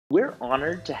We're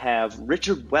honored to have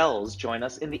Richard Wells join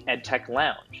us in the EdTech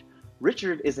Lounge.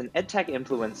 Richard is an EdTech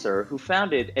influencer who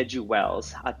founded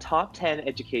EduWells, a top 10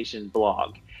 education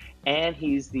blog, and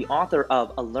he's the author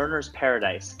of A Learner's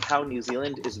Paradise, How New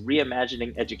Zealand is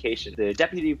Reimagining Education, the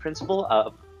deputy principal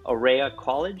of Aurea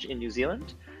College in New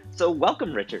Zealand. So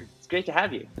welcome, Richard. It's great to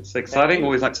have you. It's exciting.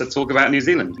 Always like to talk about New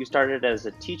Zealand. You started as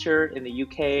a teacher in the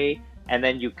UK, and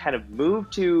then you kind of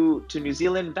moved to New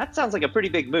Zealand. That sounds like a pretty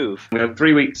big move. We had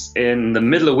 3 weeks in the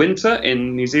middle of winter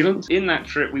in New Zealand. In that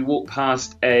trip, we walked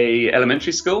past a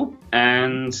elementary school,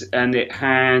 and it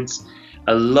had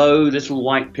a low little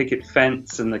white picket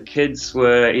fence, and the kids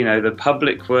were, the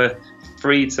public were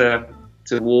free to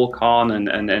walk on,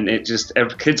 and it just,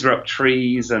 kids were up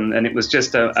trees, and it was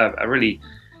just a really,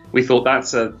 we thought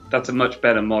that's a much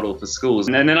better model for schools.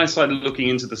 And then I started looking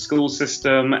into the school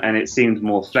system, and it seemed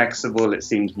more flexible, it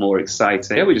seemed more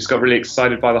exciting. Yeah, we just got really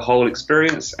excited by the whole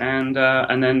experience, and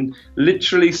then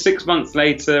literally 6 months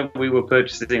later, we were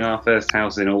purchasing our first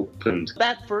house in Auckland.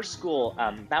 That first school,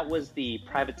 that was the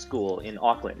private school in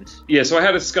Auckland. Yeah, so I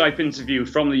had a Skype interview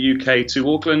from the UK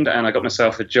to Auckland, and I got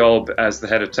myself a job as the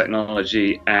head of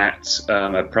technology at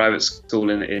a private school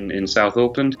in South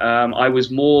Auckland. I was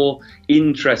more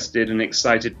interested and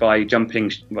excited by jumping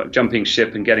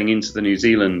ship and getting into the New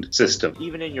Zealand system.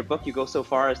 Even in your book, you go so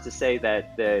far as to say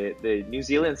that the New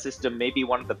Zealand system may be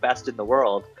one of the best in the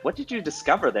world. What did you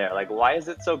discover there? Like, why is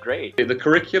it so great? The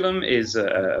curriculum is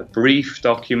a brief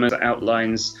document that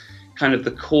outlines kind of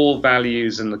the core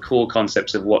values and the core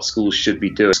concepts of what schools should be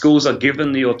doing. Schools are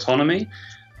given the autonomy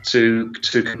to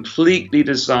completely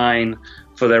design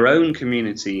for their own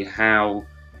community how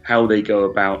they go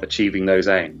about achieving those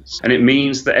aims. And it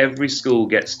means that every school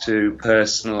gets to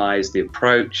personalize the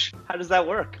approach. How does that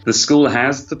work? The school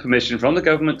has the permission from the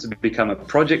government to become a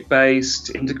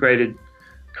project-based, integrated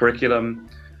curriculum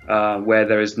where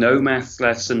there is no maths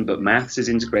lesson, but maths is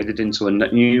integrated into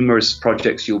numerous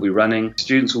projects you'll be running.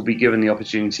 Students will be given the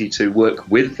opportunity to work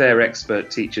with their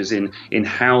expert teachers in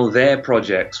how their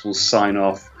projects will sign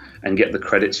off and get the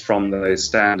credits from those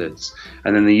standards.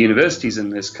 And then the universities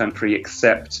in this country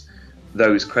accept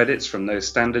those credits from those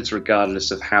standards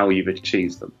regardless of how you've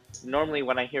achieved them. Normally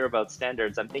when I hear about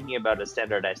standards, I'm thinking about a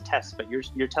standardized test, but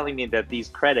you're telling me that these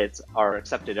credits are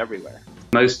accepted everywhere.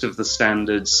 Most of the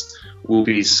standards will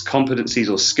be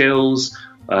competencies or skills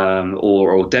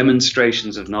or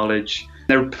demonstrations of knowledge.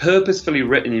 They're purposefully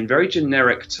written in very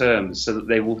generic terms so that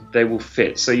they will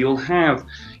fit. So you'll have,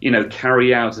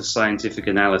 carry out a scientific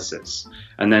analysis,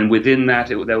 and then within that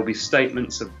there will be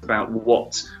statements about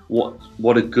what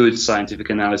a good scientific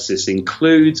analysis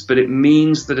includes. But it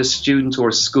means that a student or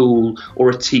a school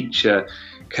or a teacher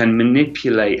can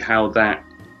manipulate how that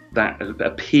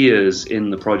appears in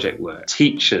the project work.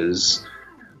 Teachers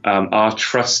are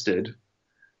trusted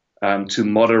to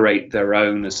moderate their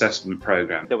own assessment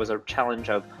program. There was a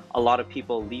challenge of a lot of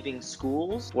people leaving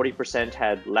schools. 40%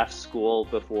 had left school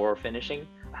before finishing.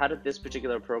 How did this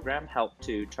particular program help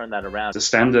to turn that around? The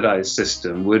standardized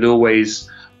system would always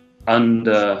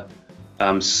serve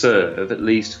at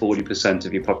least 40%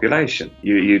 of your population.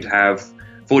 You'd have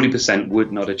 40%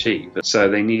 would not achieve. So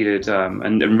they needed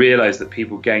and realized that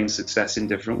people gain success in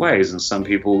different ways, and some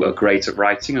people are great at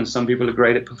writing and some people are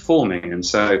great at performing. And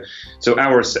so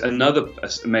another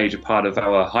major part of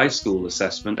our high school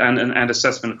assessment and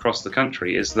assessment across the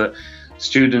country is that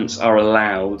students are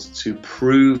allowed to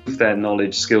prove their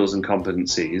knowledge, skills and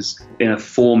competencies in a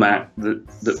format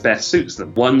that best suits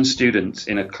them. One student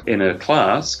in a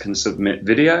class can submit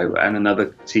video, and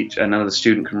another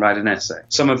student can write an essay.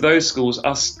 Some of those schools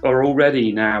are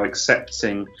already now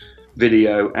accepting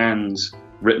video and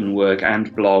written work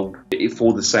and blog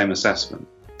for the same assessment.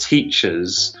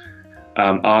 Teachers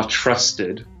are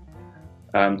trusted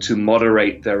to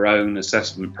moderate their own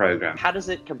assessment program. How does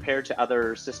it compare to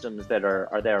other systems that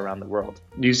are there around the world?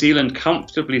 New Zealand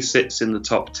comfortably sits in the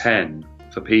top 10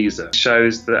 for PISA. It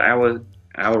shows that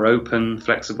our open,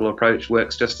 flexible approach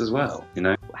works just as well.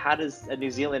 How does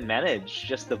New Zealand manage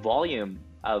just the volume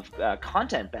of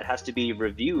content that has to be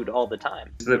reviewed all the time?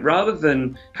 That rather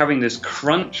than having this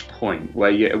crunch point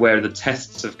where the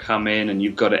tests have come in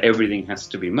and everything has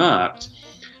to be marked,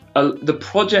 the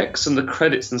projects and the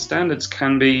credits and standards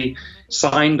can be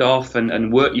signed off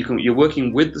and work. You're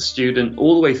working with the student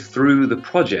all the way through the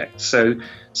project. So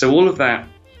all of that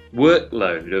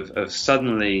workload of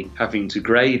suddenly having to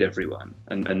grade everyone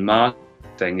and mark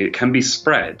it can be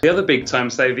spread. The other big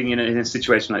time saving in a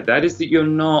situation like that is that you're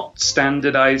not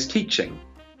standardized teaching.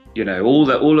 You know,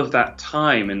 all of that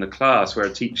time in the class where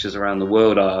teachers around the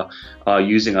world are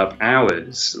using up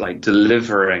hours, like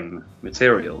delivering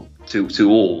material to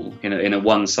all in a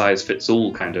one size fits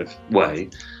all kind of way.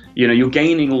 You know, you're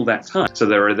gaining all that time. So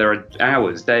there are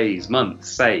hours, days, months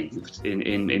saved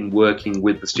in working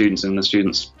with the students and the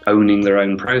students owning their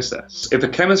own process. If a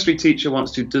chemistry teacher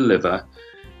wants to deliver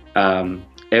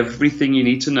everything you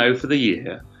need to know for the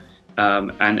year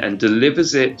and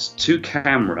delivers it to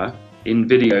camera in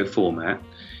video format,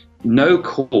 no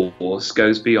course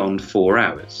goes beyond 4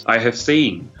 hours. I have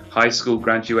seen high school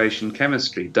graduation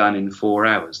chemistry done in 4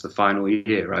 hours, the final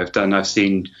year. I've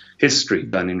seen history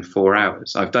done in 4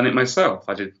 hours. I've done it myself.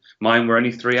 Mine were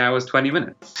only 3 hours, 20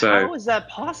 minutes. So how is that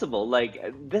possible?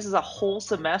 Like, this is a whole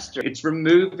semester. It's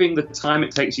removing the time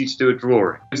it takes you to do a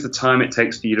drawing. It's the time it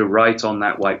takes for you to write on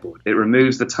that whiteboard. It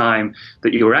removes the time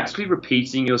that you're actually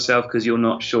repeating yourself because you're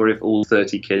not sure if all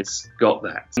 30 kids got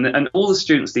that. And all the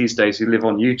students these days who live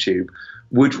on YouTube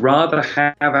would rather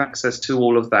have access to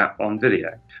all of that on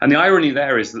video. And the irony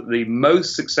there is that the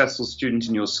most successful student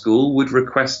in your school would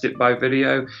request it by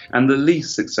video, and the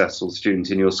least successful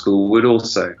student in your school would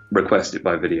also request it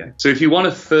by video. So if you want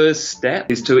a first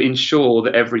step, is to ensure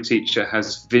that every teacher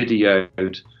has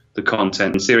videoed the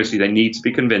content. And seriously, they need to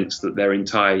be convinced that their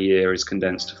entire year is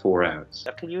condensed to 4 hours.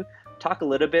 Can you talk a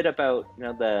little bit about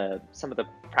some of the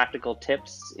practical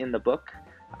tips in the book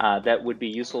that would be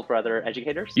useful for other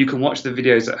educators? You can watch the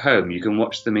videos at home, you can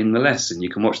watch them in the lesson, you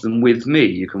can watch them with me,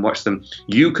 you can watch them,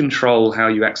 you control how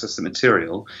you access the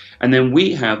material, and then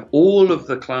we have all of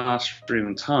the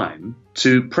classroom time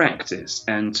to practice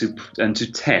and to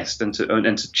test and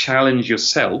to challenge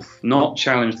yourself, not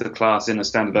challenge the class in a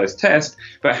standardized test,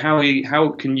 but how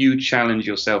can you challenge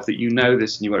yourself that you know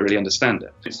this and you won't really understand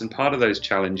it. And part of those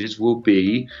challenges will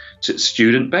be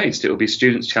student based. It will be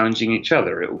students challenging each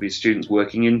other. It will be students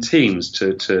working in teams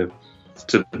to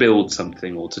build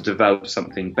something or to develop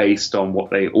something based on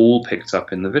what they all picked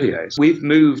up in the videos. We've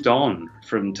moved on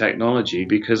from technology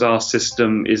because our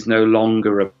system is no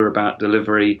longer about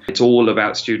delivery. It's all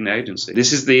about student agency.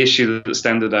 This is the issue that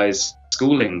standardized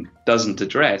schooling doesn't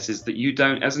address, is that you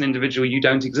don't, as an individual, you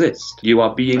don't exist. You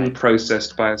are being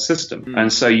processed by a system.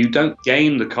 And so you don't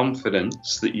gain the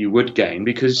confidence that you would gain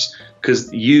because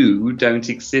you don't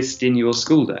exist in your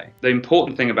school day. The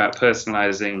important thing about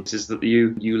personalizing is that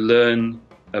you learn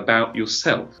about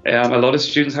yourself. A lot of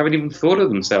students haven't even thought of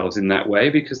themselves in that way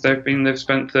because they've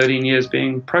spent 13 years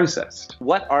being processed.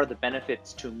 What are the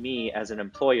benefits to me as an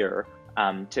employer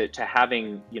to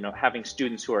having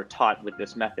students who are taught with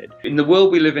this method? In the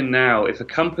world we live in now, if a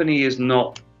company is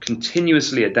not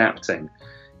continuously adapting,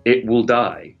 it will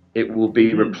die. It will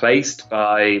be replaced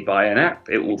by an app.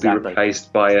 It will be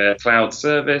replaced by a cloud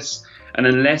service. And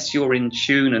unless you're in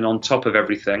tune and on top of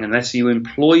everything, unless you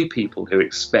employ people who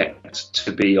expect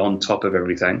to be on top of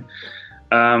everything,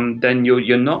 then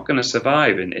you're not going to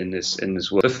survive in this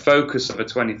world. The focus of a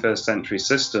 21st century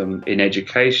system in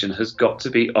education has got to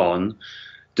be on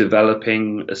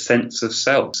developing a sense of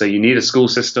self. So you need a school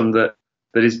system that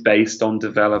is based on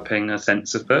developing a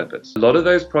sense of purpose. A lot of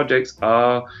those projects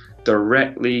are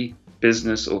directly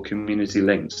business or community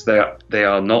linked. They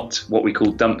are not what we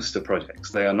call dumpster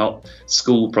projects. They are not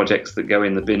school projects that go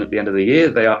in the bin at the end of the year.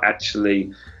 They are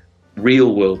actually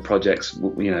real world projects,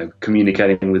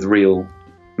 communicating with real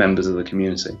members of the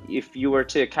community. If you were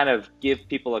to kind of give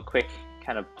people a quick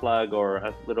kind of plug or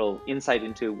a little insight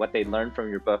into what they learned from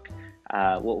your book,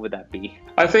 what would that be?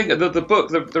 I think the book,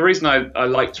 the reason I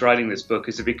liked writing this book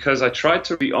is because I tried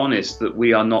to be honest that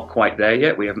we are not quite there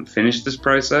yet. We haven't finished this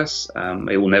process.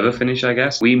 It will never finish, I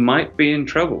guess. We might be in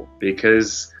trouble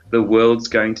because the world's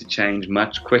going to change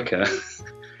much quicker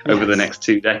over the next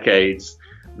 2 decades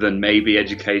than maybe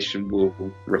education will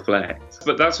reflect.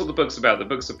 But that's what the book's about. The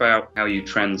book's about how you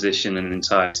transition an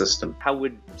entire system. How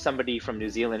would somebody from New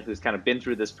Zealand who's kind of been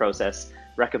through this process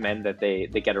recommend that they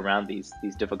get around these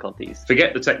difficulties?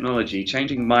 Forget the technology.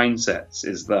 Changing mindsets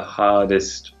is the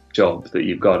hardest job that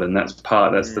you've got, and that's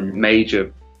the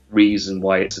major reason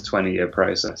why it's a 20-year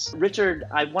process. Richard,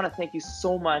 I want to thank you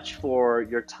so much for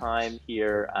your time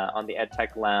here on the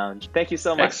EdTech Lounge. Thank you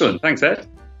so much. Excellent. Thanks, Ed.